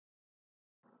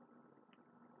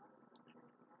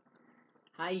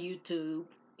Hi YouTube.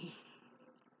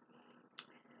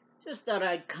 Just thought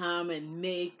I'd come and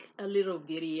make a little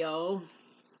video.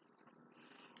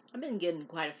 I've been getting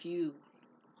quite a few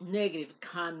negative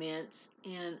comments,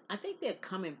 and I think they're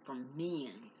coming from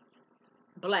men,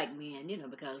 black men,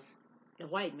 because the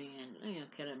white man, they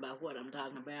don't care about what I'm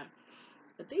talking about.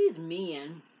 But these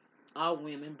men are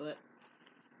women, but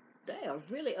they are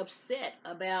really upset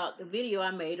about the video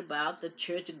I made about the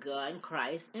Church of God in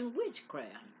Christ and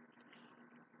witchcraft.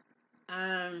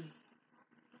 Um,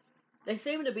 they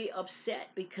seem to be upset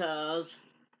because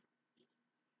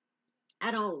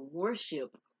I don't worship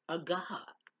a God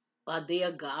or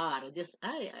their God or just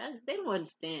they don't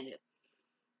understand it.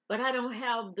 But I don't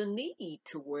have the need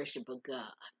to worship a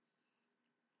God.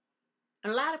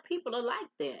 A lot of people are like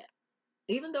that.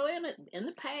 Even though in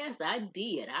the past I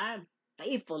did, I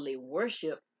faithfully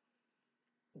worship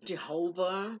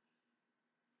Jehovah,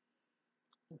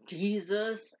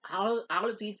 Jesus, all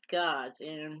of these gods,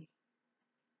 and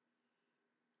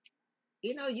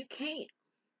you can't.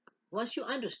 Once you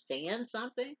understand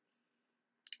something,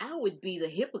 I would be the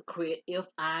hypocrite if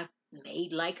I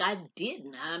made like I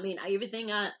didn't. I mean,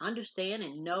 everything I understand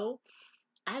and know,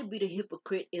 I'd be the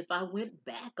hypocrite if I went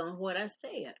back on what I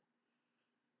said.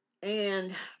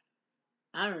 And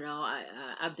I don't know,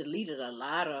 I've deleted a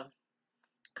lot of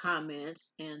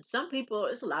comments, and some people,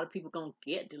 it's a lot of people gonna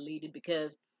get deleted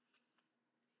because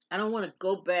I don't want to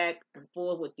go back and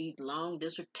forth with these long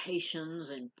dissertations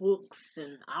and books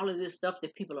and all of this stuff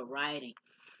that people are writing.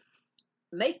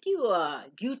 Make you a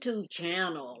YouTube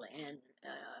channel and,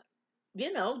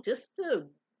 just to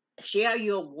share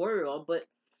your world, but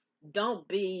don't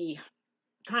be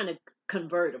trying to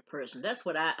convert a person. That's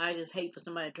what I just hate for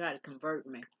somebody to try to convert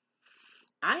me.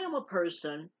 I am a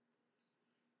person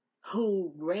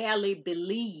who rarely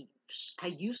believes. I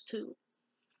used to,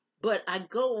 but I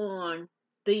go on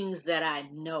things that I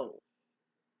know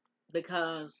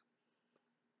because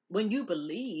when you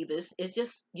believe, it's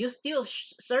just you're still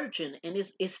searching, and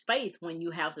it's faith when you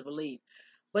have to believe.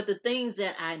 But the things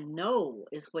that I know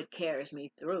is what carries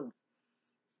me through.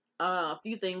 A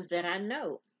few things that I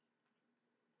know.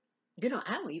 I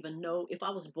don't even know if I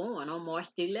was born on March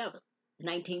the 11th,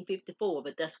 1954,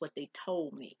 but that's what they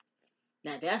told me.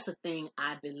 Now, that's a thing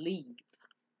I believe.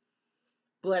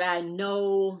 But I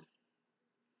know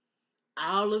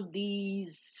all of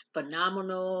these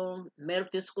phenomenal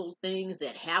metaphysical things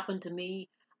that happen to me.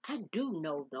 I do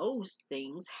know those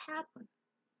things happen.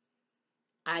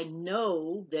 I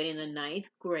know that in the ninth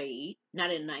grade,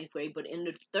 not in ninth grade, but in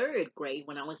the third grade,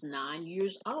 when I was 9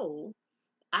 years old,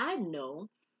 I know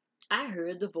I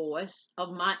heard the voice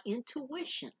of my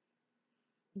intuition.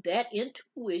 That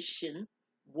intuition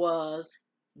was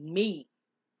me,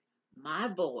 my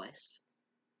voice,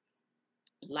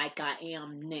 like I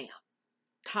am now,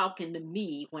 talking to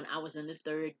me when I was in the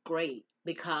third grade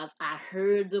because I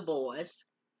heard the voice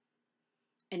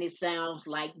and it sounds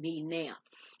like me now.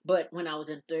 But when I was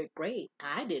in third grade,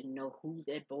 I didn't know who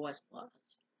that voice was.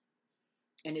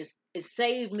 And it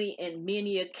saved me in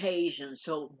many occasions.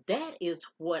 So that is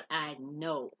what I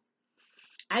know.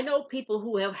 I know people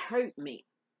who have hurt me.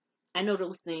 I know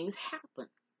those things happen.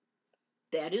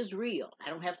 That is real. I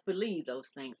don't have to believe those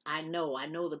things. I know. I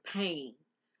know the pain.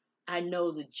 I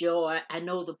know the joy. I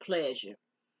know the pleasure.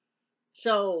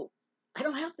 So I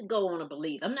don't have to go on a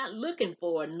belief. I'm not looking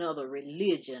for another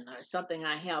religion or something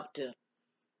I have to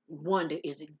wonder,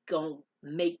 is it going to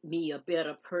make me a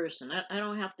better person? I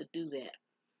don't have to do that.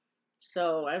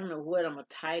 So I don't know what I'm going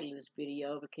to title this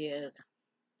video because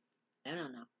I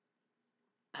don't know.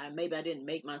 Maybe I didn't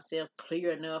make myself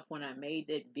clear enough when I made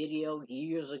that video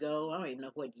years ago. I don't even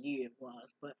know what year it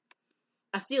was, but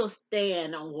I still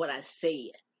stand on what I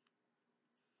said.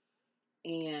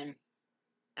 And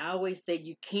I always say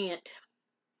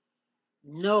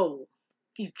know,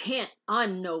 you can't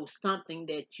unknow something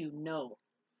that you know.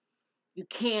 You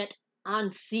can't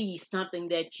unsee something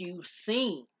that you've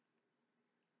seen.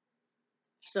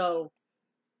 So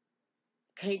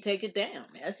can't take it down.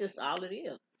 That's just all it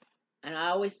is. And I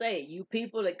always say, you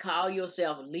people that call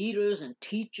yourself leaders and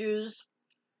teachers,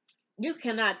 you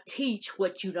cannot teach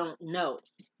what you don't know.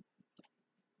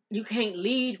 You can't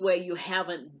lead where you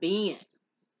haven't been.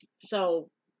 So,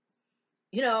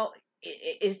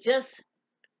 it's just,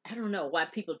 I don't know why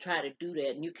people try to do that.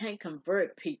 And you can't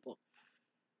convert people.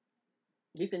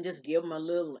 You can just give them a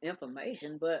little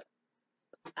information, but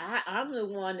I'm the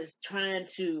one that's trying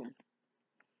to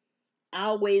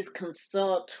always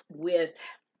consult with,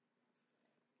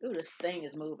 ooh, this thing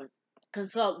is moving.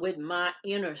 Consult with my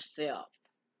inner self,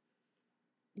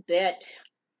 that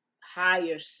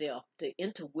higher self, the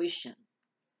intuition.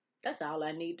 That's all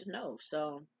I need to know.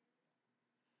 So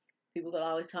People can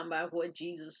always talk about what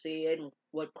Jesus said and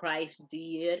what Christ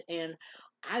did, and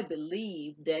I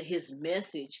believe that his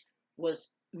message was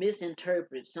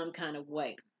misinterpreted some kind of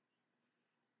way.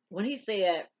 When he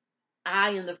said,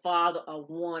 I and the Father are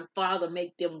one, Father,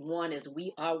 make them one as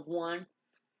we are one.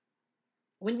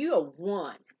 When you are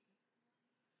one,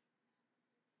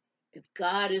 if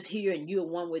God is here and you're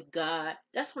one with God,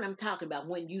 that's what I'm talking about.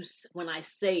 When I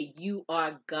say you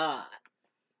are God,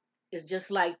 it's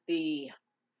just like the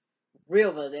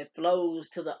river that flows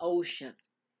to the ocean.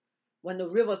 When the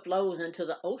river flows into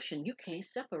the ocean, you can't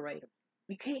separate them.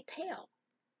 You can't tell.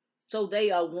 So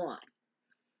they are one.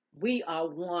 We are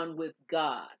one with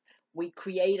God. We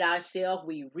create ourselves,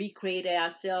 we recreate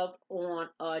ourselves on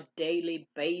a daily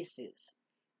basis.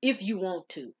 If you want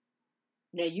to.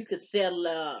 Now, you could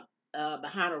settle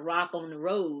behind a rock on the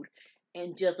road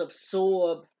and just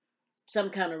absorb some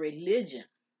kind of religion.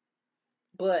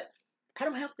 But I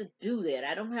don't have to do that.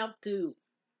 I don't have to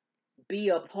be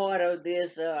a part of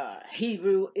this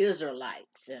Hebrew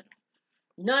Israelites and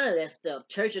none of that stuff.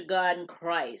 Church of God in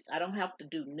Christ. I don't have to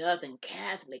do nothing.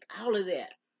 Catholic, all of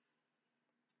that.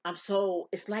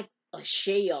 It's like a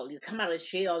shell. You come out of the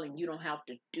shell and you don't have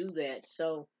to do that.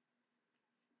 So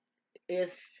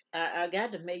I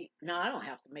got to make, no, I don't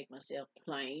have to make myself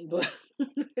plain, but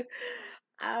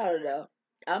I don't know.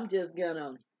 I'm just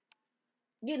gonna,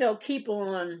 keep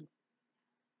on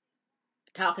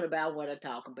talking about what I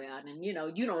talk about. And, you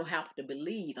don't have to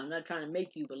believe. I'm not trying to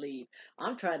make you believe.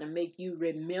 I'm trying to make you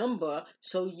remember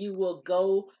so you will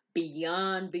go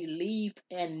beyond belief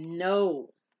and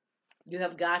know. You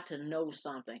have got to know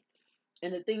something.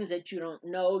 And the things that you don't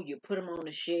know, you put them on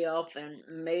the shelf, and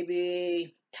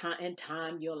maybe in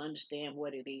time you'll understand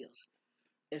what it is.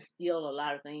 There's still a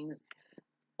lot of things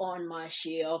on my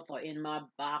shelf or in my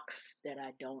box that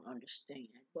I don't understand.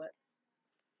 But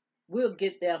we'll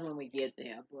get there when we get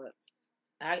there. But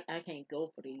I can't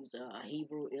go for these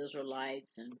Hebrew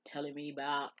Israelites and telling me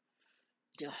about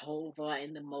Jehovah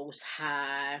and the Most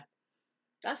High.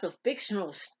 That's a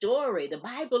fictional story. The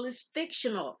Bible is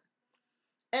fictional.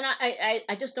 And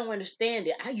I just don't understand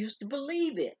it. I used to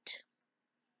believe it.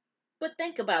 But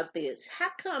think about this. How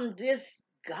come this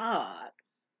God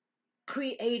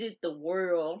created the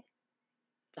world,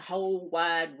 the whole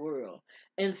wide world,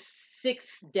 in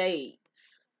 6 days?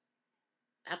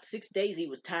 After 6 days, he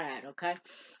was tired, okay?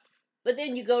 But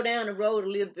then you go down the road a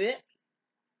little bit.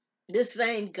 This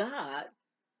same God,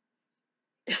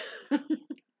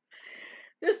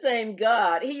 this same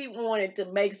God, he wanted to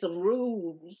make some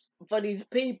rules for these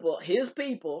people, his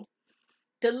people,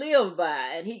 to live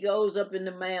by. And he goes up in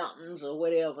the mountains or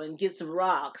whatever and gets some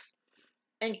rocks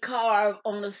and carve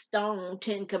on a stone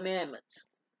 10 commandments.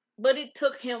 But it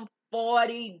took him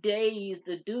 40 days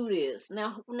to do this.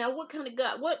 Now what kind of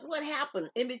God? What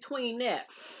happened in between that?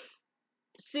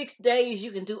 6 days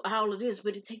you can do all of this,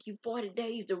 but it take you 40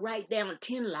 days to write down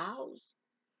 10 laws?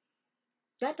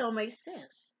 That don't make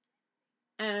sense.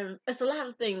 And it's a lot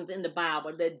of things in the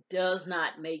Bible that does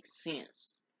not make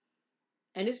sense.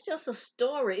 And it's just a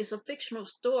story, it's a fictional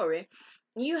story.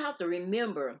 You have to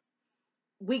remember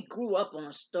we grew up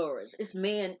on stories. It's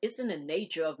in the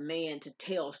nature of man to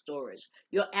tell stories.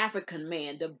 Your African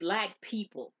man, the black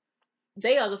people,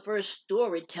 they are the first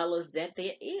storytellers that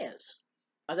there is,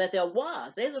 or that there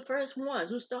was. They're the first ones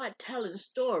who started telling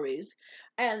stories.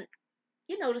 And,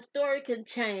 the story can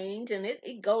change and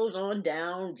it goes on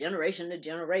down generation to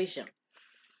generation.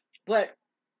 But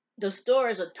the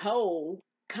stories are told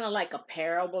kind of like a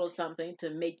parable or something to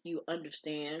make you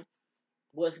understand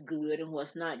what's good and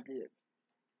what's not good.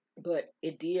 But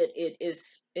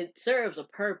it serves a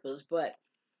purpose, but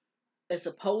it's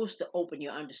supposed to open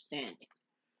your understanding.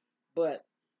 But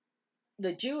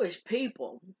the Jewish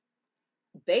people,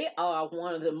 they are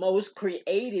one of the most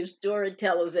creative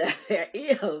storytellers that there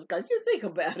is, because you think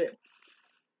about it,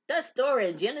 that story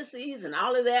in Genesis and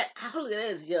all of that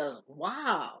is just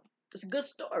wow. It's a good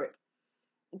story.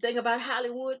 Think about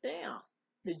Hollywood now.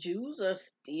 The Jews are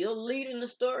still leading the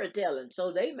storytelling,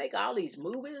 so they make all these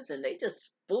movies and they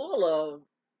just full of,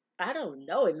 I don't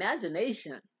know,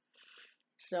 imagination.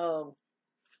 So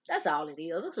that's all it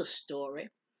is. It's a story.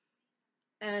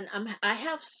 And I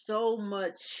have so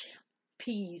much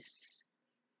peace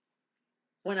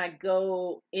when I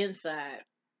go inside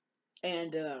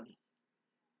and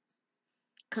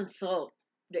consult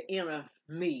the inner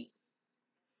me,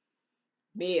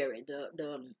 Mary,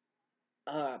 the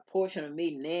portion of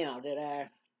me now that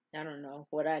I don't know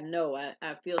what I know.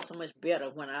 I feel so much better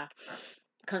when I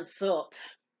consult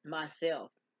myself.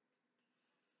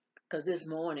 Because this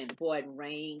morning, boy, it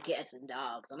rained, cats and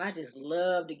dogs, and I just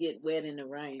love to get wet in the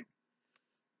rain.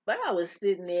 But I was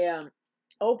sitting there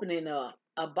opening a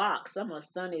box. Some of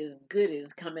Sonny's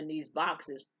goodies come in these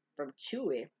boxes from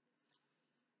Chewy.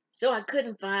 So I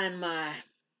couldn't find my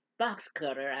box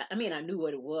cutter. I mean, I knew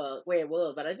what it was, where it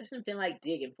was, but I just didn't feel like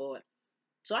digging for it.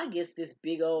 So I guess this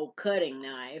big old cutting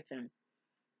knife and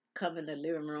come in the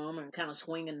living room and kind of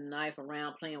swinging the knife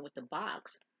around, playing with the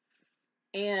box.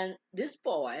 And this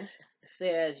voice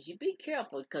says, "You be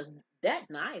careful because that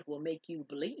knife will make you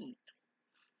bleed."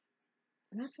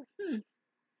 And I said, hmm.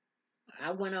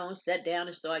 I went on, sat down,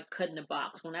 and started cutting the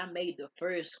box. When I made the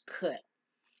first cut,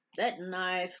 that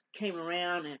knife came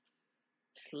around and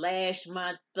slashed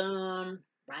my thumb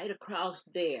right across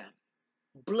there.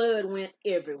 Blood went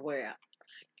everywhere.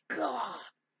 God,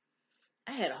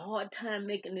 I had a hard time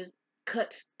making this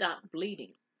cut stop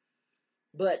bleeding.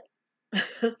 But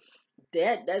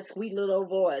that sweet little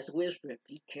voice whispering,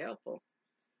 "Be careful.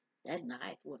 That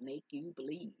knife will make you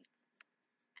bleed."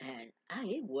 And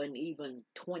it wasn't even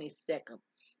 20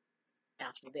 seconds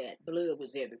after that. Blood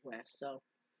was everywhere. So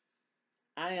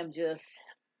I am just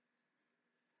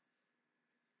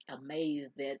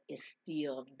amazed that it's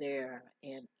still there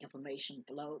and information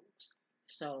flows.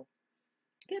 So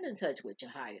get in touch with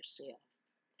your higher self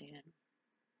and,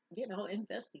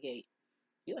 investigate.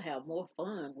 You'll have more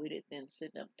fun with it than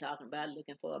sitting up talking about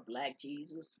looking for a black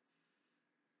Jesus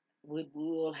with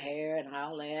wool hair and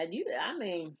all that. I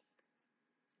mean,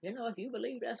 if you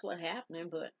believe that's what's happening,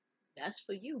 but that's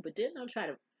for you. But then don't try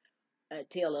to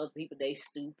tell other people they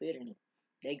stupid and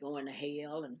they going to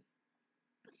hell and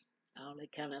all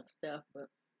that kind of stuff. But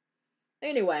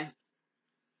anyway,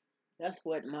 that's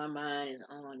what my mind is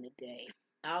on today.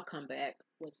 I'll come back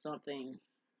with something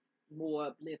more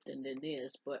uplifting than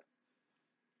this. But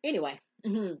anyway,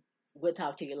 we'll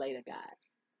talk to you later,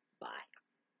 guys. Bye.